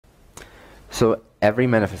So every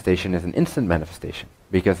manifestation is an instant manifestation,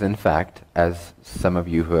 because in fact, as some of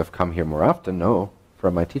you who have come here more often know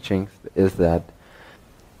from my teachings, is that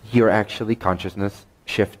you're actually consciousness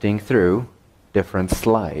shifting through different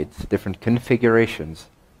slides, different configurations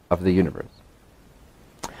of the universe.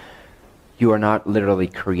 You are not literally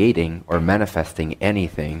creating or manifesting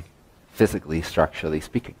anything physically, structurally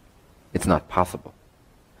speaking. It's not possible.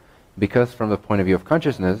 Because from the point of view of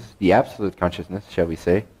consciousness, the absolute consciousness, shall we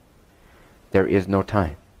say, there is no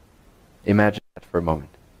time. Imagine that for a moment.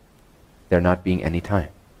 There not being any time.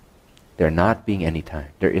 There not being any time.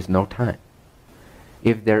 There is no time.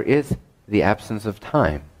 If there is the absence of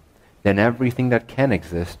time, then everything that can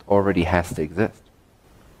exist already has to exist.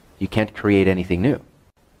 You can't create anything new.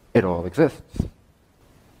 It all exists.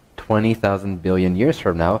 20,000 billion years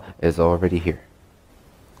from now is already here.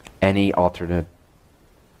 Any alternate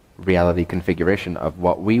reality configuration of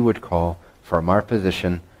what we would call, from our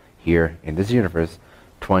position here in this universe,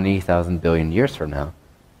 20,000 billion years from now,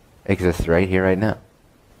 exists right here, right now.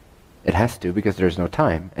 It has to, because there's no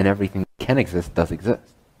time, and everything that can exist does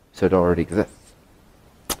exist. So it already exists.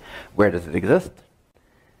 Where does it exist?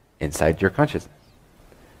 Inside your consciousness.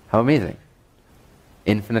 How amazing.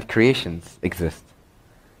 Infinite creations exist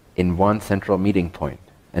in one central meeting point,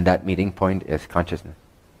 and that meeting point is consciousness,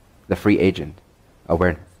 the free agent,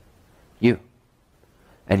 awareness, you.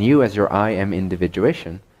 And you, as your I am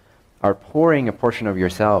individuation, are pouring a portion of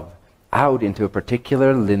yourself out into a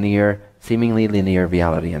particular linear, seemingly linear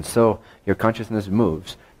reality. And so your consciousness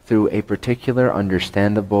moves through a particular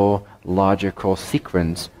understandable, logical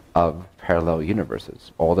sequence of parallel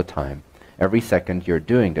universes all the time. Every second you're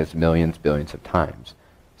doing this millions, billions of times.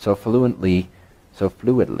 So fluently, so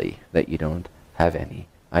fluidly that you don't have any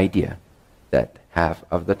idea that half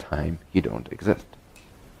of the time you don't exist.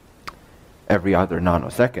 Every other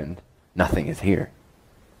nanosecond, nothing is here.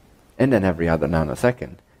 And then every other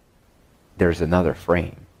nanosecond, there's another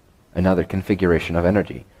frame, another configuration of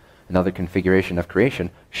energy, another configuration of creation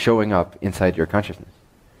showing up inside your consciousness.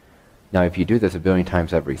 Now if you do this a billion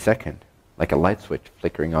times every second, like a light switch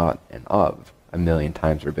flickering on and off a million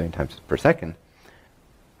times or a billion times per second,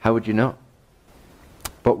 how would you know?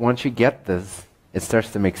 But once you get this, it starts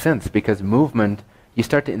to make sense, because movement, you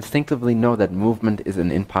start to instinctively know that movement is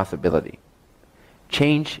an impossibility.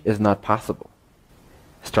 Change is not possible,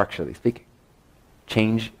 structurally speaking.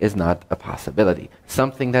 Change is not a possibility.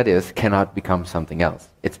 Something that is cannot become something else.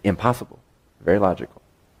 It's impossible. Very logical.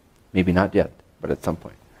 Maybe not yet, but at some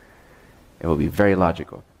point. It will be very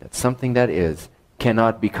logical that something that is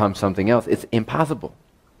cannot become something else. It's impossible.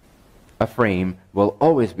 A frame will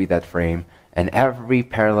always be that frame, and every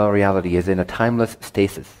parallel reality is in a timeless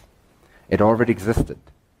stasis. It already existed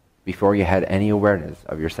before you had any awareness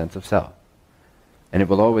of your sense of self. And it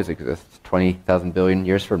will always exist 20,000 billion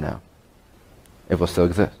years from now. It will still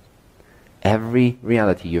exist. Every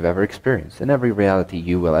reality you've ever experienced, and every reality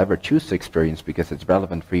you will ever choose to experience because it's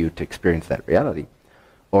relevant for you to experience that reality,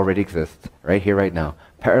 already exists right here, right now,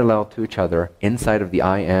 parallel to each other inside of the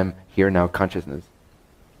I am, here now consciousness,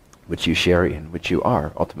 which you share in, which you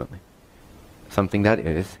are ultimately. Something that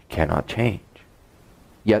is cannot change.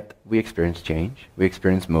 Yet we experience change, we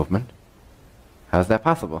experience movement. How is that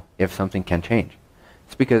possible if something can change?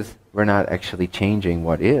 It's because we're not actually changing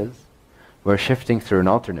what is. We're shifting through an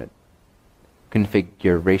alternate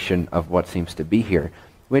configuration of what seems to be here,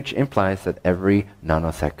 which implies that every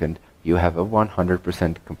nanosecond you have a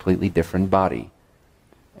 100% completely different body,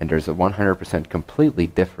 and there's a 100% completely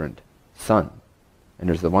different sun, and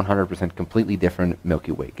there's a 100% completely different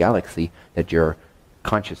Milky Way galaxy that you're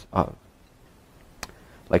conscious of.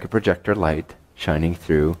 Like a projector light shining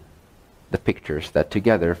through the pictures that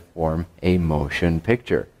together form a motion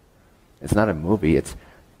picture. It's not a movie, it's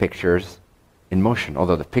pictures in motion,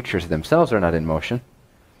 although the pictures themselves are not in motion,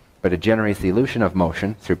 but it generates the illusion of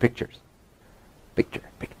motion through pictures. Picture,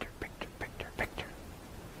 picture, picture, picture, picture.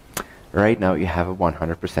 Right now you have a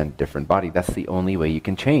 100% different body. That's the only way you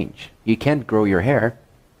can change. You can't grow your hair.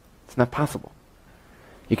 It's not possible.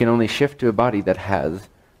 You can only shift to a body that has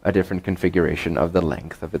a different configuration of the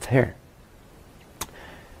length of its hair.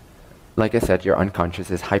 Like I said, your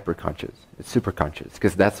unconscious is hyperconscious. It's superconscious,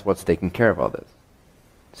 because that's what's taking care of all this.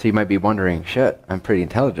 So you might be wondering, shit, I'm pretty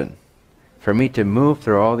intelligent. For me to move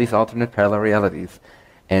through all these alternate parallel realities,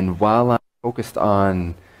 and while I'm focused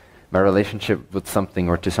on my relationship with something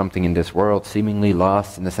or to something in this world, seemingly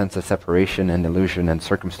lost in the sense of separation and illusion and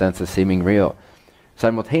circumstances seeming real,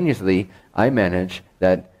 simultaneously, I manage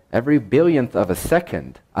that every billionth of a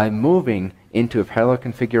second, I'm moving into a parallel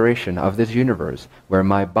configuration of this universe where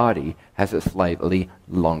my body has a slightly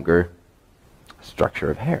longer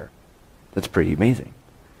structure of hair. That's pretty amazing.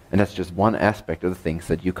 And that's just one aspect of the things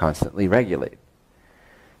that you constantly regulate.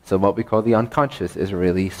 So what we call the unconscious is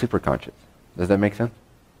really superconscious. Does that make sense?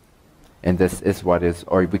 And this is what is,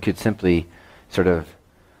 or we could simply sort of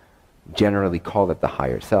generally call it the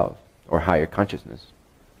higher self or higher consciousness.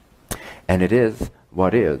 And it is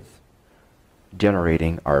what is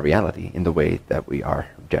generating our reality in the way that we are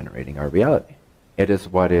generating our reality. It is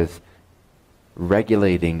what is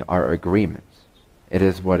regulating our agreements. It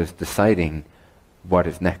is what is deciding what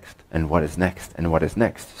is next and what is next and what is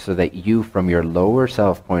next, so that you, from your lower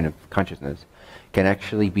self point of consciousness, can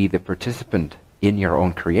actually be the participant in your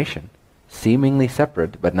own creation, seemingly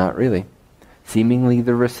separate but not really, seemingly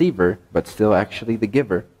the receiver but still actually the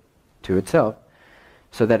giver to itself,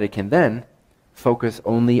 so that it can then focus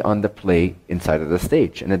only on the play inside of the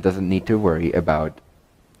stage, and it doesn't need to worry about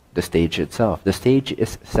the stage itself. The stage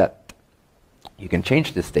is set. You can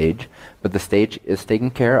change the stage, but the stage is taken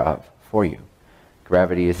care of for you.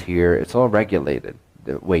 Gravity is here. It's all regulated.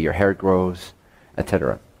 The way your hair grows,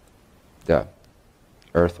 etc. The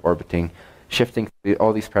Earth orbiting, shifting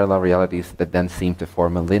all these parallel realities that then seem to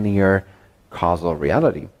form a linear causal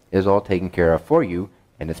reality is all taken care of for you,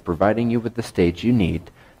 and it's providing you with the stage you need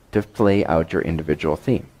to play out your individual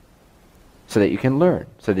theme, so that you can learn,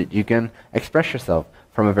 so that you can express yourself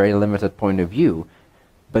from a very limited point of view.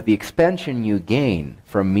 But the expansion you gain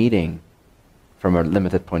from meeting from a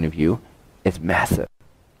limited point of view is massive.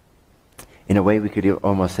 In a way, we could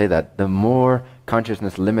almost say that the more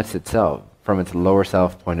consciousness limits itself from its lower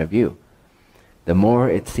self point of view, the more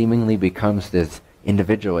it seemingly becomes this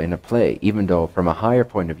individual in a play, even though from a higher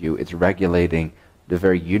point of view it's regulating the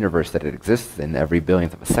very universe that it exists in every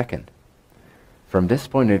billionth of a second. From this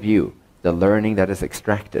point of view, the learning that is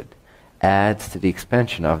extracted adds to the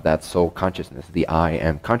expansion of that soul consciousness, the I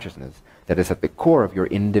am consciousness, that is at the core of your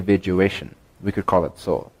individuation. We could call it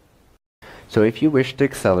soul. So if you wish to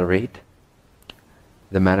accelerate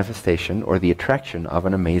the manifestation or the attraction of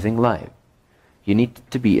an amazing life, you need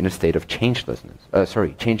to be in a state of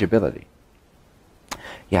changeability.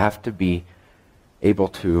 You have to be able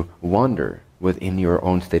to wander within your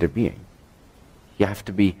own state of being. You have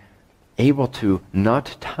to be able to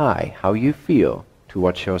not tie how you feel to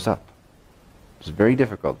what shows up. It's very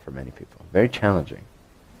difficult for many people, very challenging.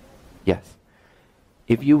 Yes.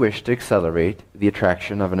 If you wish to accelerate the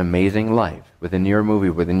attraction of an amazing life within your movie,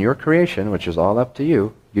 within your creation, which is all up to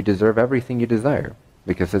you, you deserve everything you desire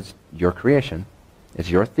because it's your creation, it's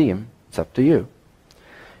your theme, it's up to you.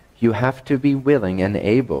 You have to be willing and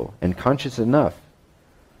able and conscious enough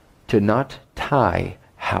to not tie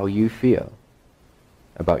how you feel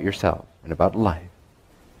about yourself and about life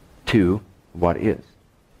to what is.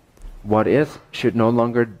 What is should no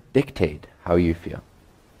longer dictate how you feel.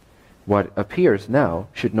 What appears now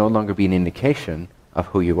should no longer be an indication of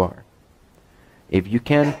who you are. If you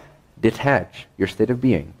can detach your state of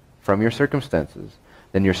being from your circumstances,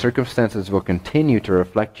 then your circumstances will continue to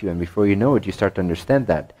reflect you, and before you know it, you start to understand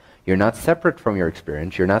that you're not separate from your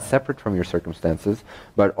experience, you're not separate from your circumstances,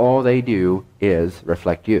 but all they do is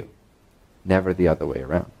reflect you, never the other way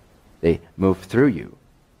around. They move through you,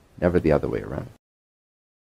 never the other way around.